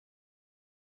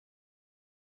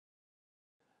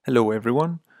Hello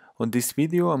everyone, on this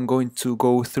video I'm going to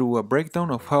go through a breakdown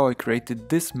of how I created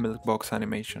this milk box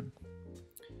animation.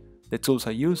 The tools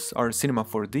I use are Cinema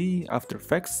 4D, After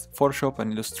Effects, Photoshop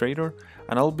and Illustrator,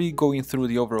 and I'll be going through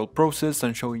the overall process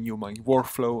and showing you my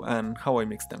workflow and how I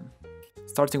mix them.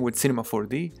 Starting with Cinema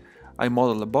 4D, I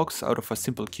model a box out of a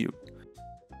simple cube.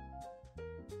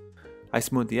 I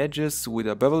smooth the edges with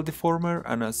a bevel deformer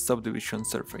and a subdivision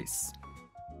surface.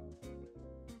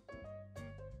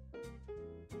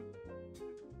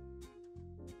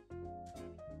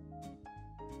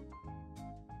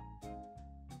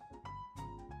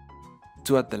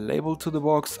 To add the label to the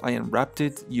box, I unwrapped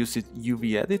it using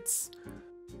UV edits.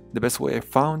 The best way I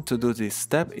found to do this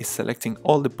step is selecting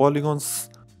all the polygons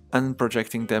and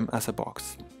projecting them as a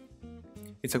box.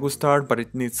 It's a good start, but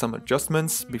it needs some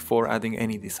adjustments before adding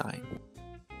any design.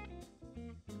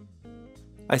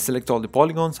 I select all the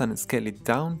polygons and scale it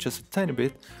down just a tiny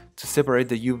bit to separate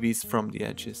the UVs from the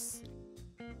edges.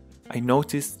 I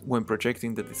noticed when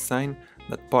projecting the design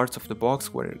that parts of the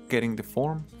box were getting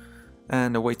deformed,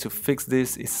 and a way to fix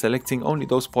this is selecting only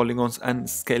those polygons and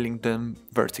scaling them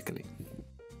vertically.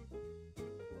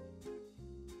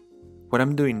 What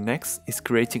I'm doing next is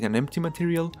creating an empty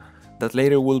material that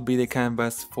later will be the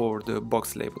canvas for the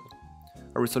box label.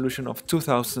 A resolution of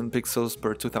 2000 pixels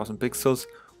per 2000 pixels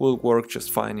will work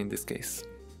just fine in this case.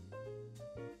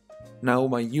 Now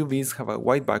my UVs have a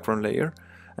white background layer,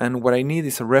 and what I need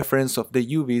is a reference of the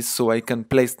UVs so I can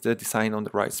place the design on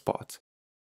the right spot.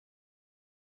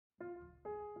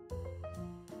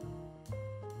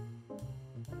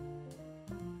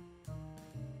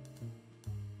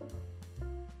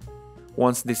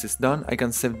 Once this is done, I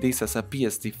can save this as a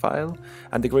PSD file,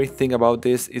 and the great thing about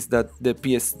this is that the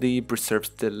PSD preserves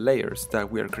the layers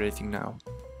that we are creating now.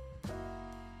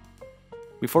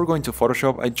 Before going to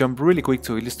Photoshop, I jump really quick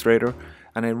to Illustrator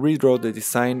and I redraw the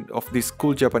design of this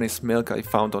cool Japanese milk I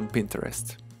found on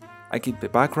Pinterest. I keep the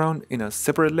background in a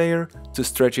separate layer to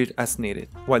stretch it as needed,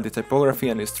 while the typography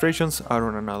and illustrations are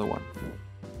on another one.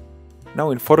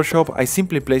 Now in Photoshop, I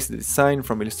simply place the design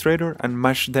from Illustrator and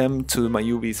match them to my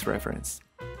UV's reference.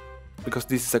 Because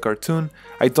this is a cartoon,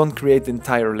 I don't create the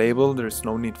entire label, there's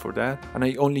no need for that, and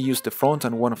I only use the front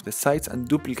and one of the sides and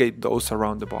duplicate those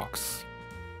around the box.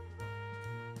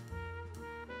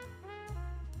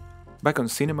 Back on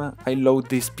Cinema, I load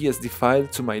this PSD file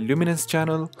to my Luminance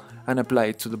channel and apply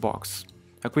it to the box.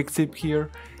 A quick tip here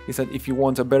is that if you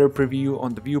want a better preview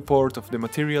on the viewport of the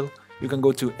material, you can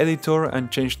go to Editor and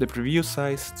change the preview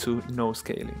size to no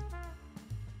scaling.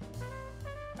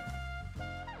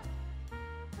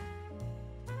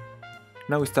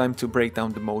 Now it's time to break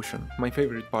down the motion, my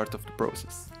favorite part of the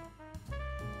process.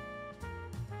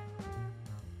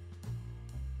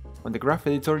 On the graph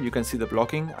editor you can see the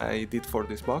blocking I did for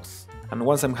this box, and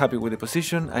once I'm happy with the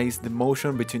position, I ease the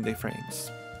motion between the frames.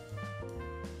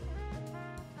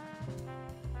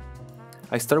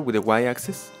 I start with the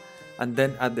y-axis, and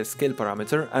then add the scale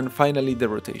parameter, and finally the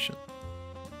rotation.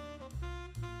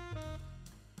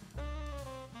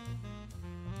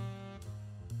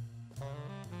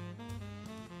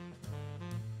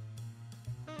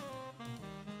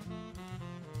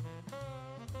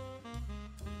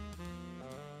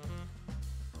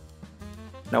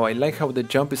 Now I like how the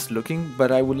jump is looking,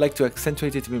 but I would like to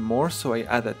accentuate it even more, so I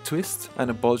add a twist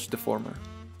and a bulge deformer.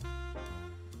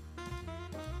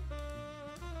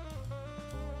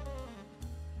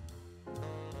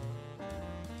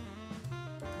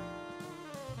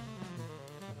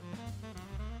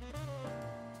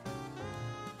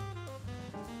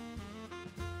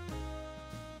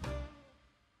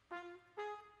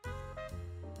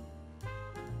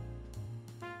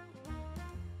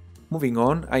 Moving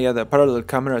on, I add a parallel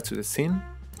camera to the scene.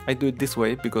 I do it this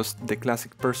way because the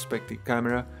classic perspective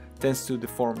camera tends to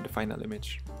deform the final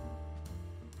image.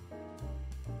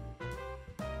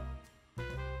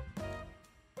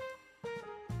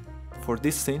 For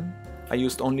this scene, I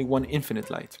used only one infinite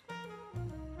light.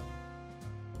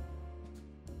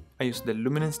 I use the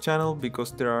luminance channel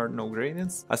because there are no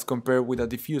gradients as compared with a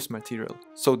diffuse material,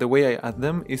 so the way I add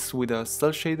them is with a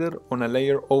cel shader on a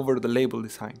layer over the label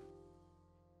design.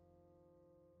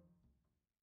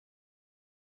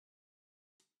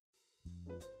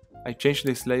 I change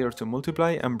this layer to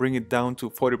multiply and bring it down to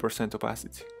 40%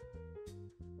 opacity.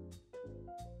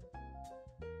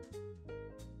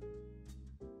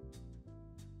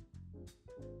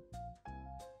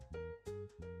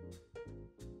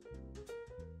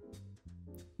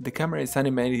 The camera is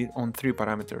animated on 3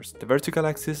 parameters: the vertical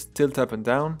axis, tilt up and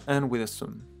down, and with a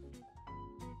zoom.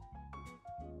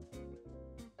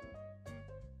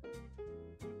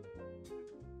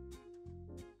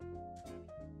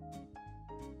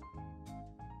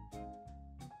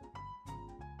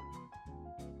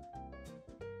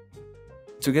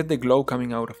 To get the glow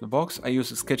coming out of the box, I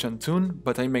use Sketch and Toon,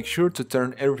 but I make sure to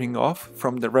turn everything off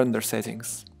from the render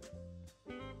settings.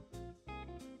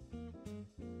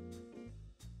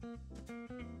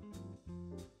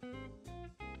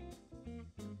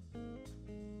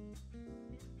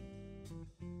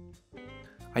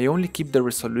 I only keep the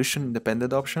resolution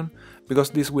independent option because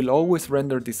this will always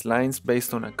render these lines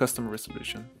based on a custom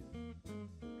resolution.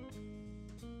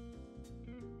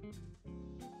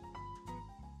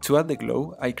 To add the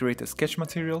glow, I create a sketch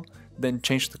material, then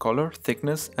change the color,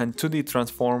 thickness and 2D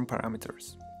transform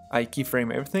parameters. I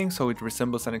keyframe everything so it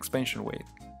resembles an expansion wave.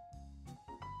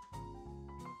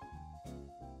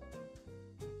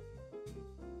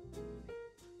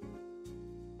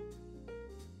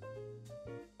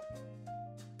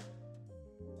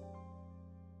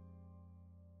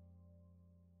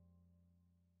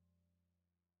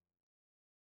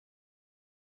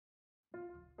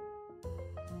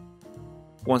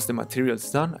 Once the material is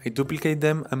done, I duplicate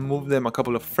them and move them a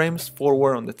couple of frames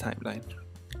forward on the timeline.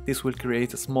 This will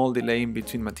create a small delay in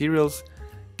between materials,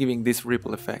 giving this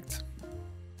ripple effect.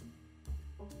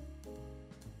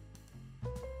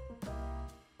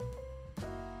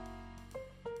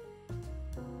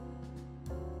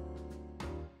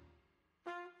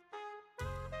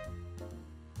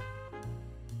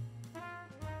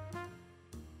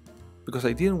 Because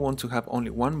I didn't want to have only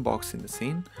one box in the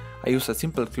scene, I used a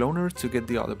simple cloner to get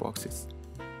the other boxes.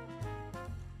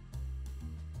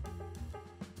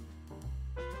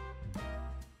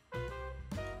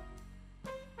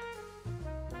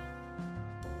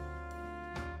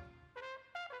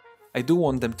 I do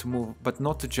want them to move, but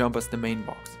not to jump as the main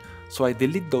box, so I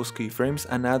delete those keyframes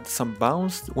and add some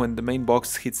bounce when the main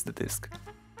box hits the disk.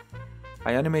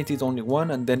 I animated only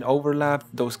one and then overlapped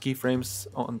those keyframes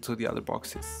onto the other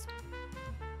boxes.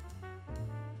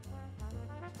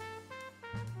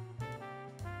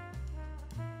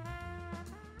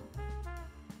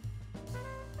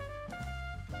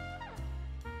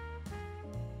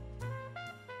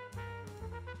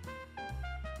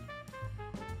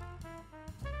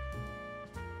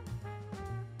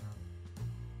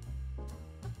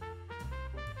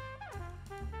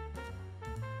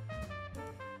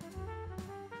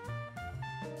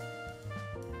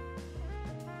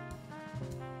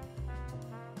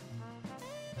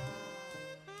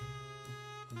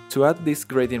 To add this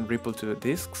gradient ripple to the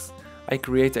disks, I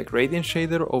create a gradient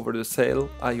shader over the cell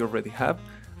I already have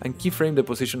and keyframe the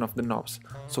position of the knobs,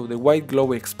 so the white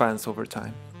glow expands over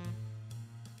time.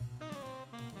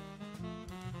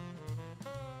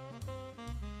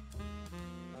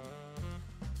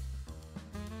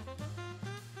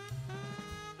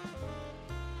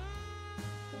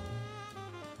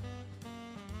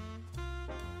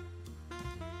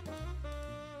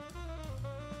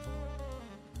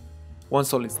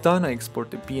 Once all is done, I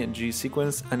export the PNG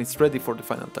sequence and it's ready for the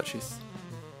final touches.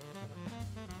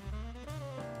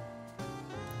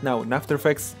 Now in After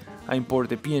Effects, I import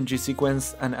the PNG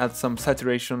sequence and add some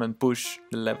saturation and push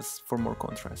the levels for more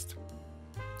contrast.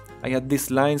 I add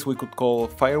these lines we could call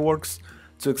fireworks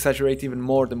to exaggerate even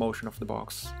more the motion of the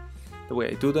box. The way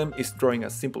I do them is drawing a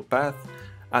simple path,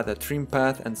 add a trim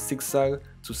path and zigzag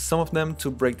to some of them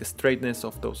to break the straightness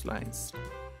of those lines.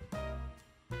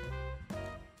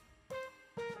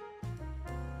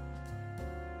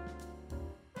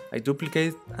 I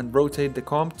duplicate and rotate the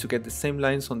comp to get the same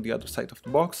lines on the other side of the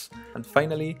box, and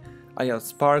finally I add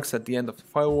sparks at the end of the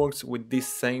fireworks with this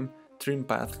same trim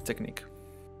path technique.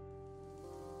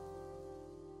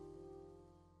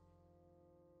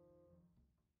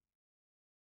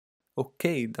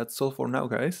 Okay, that's all for now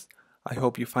guys. I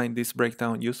hope you find this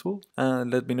breakdown useful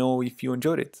and let me know if you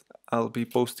enjoyed it. I'll be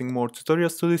posting more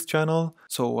tutorials to this channel,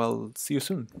 so I'll see you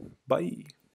soon.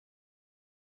 Bye!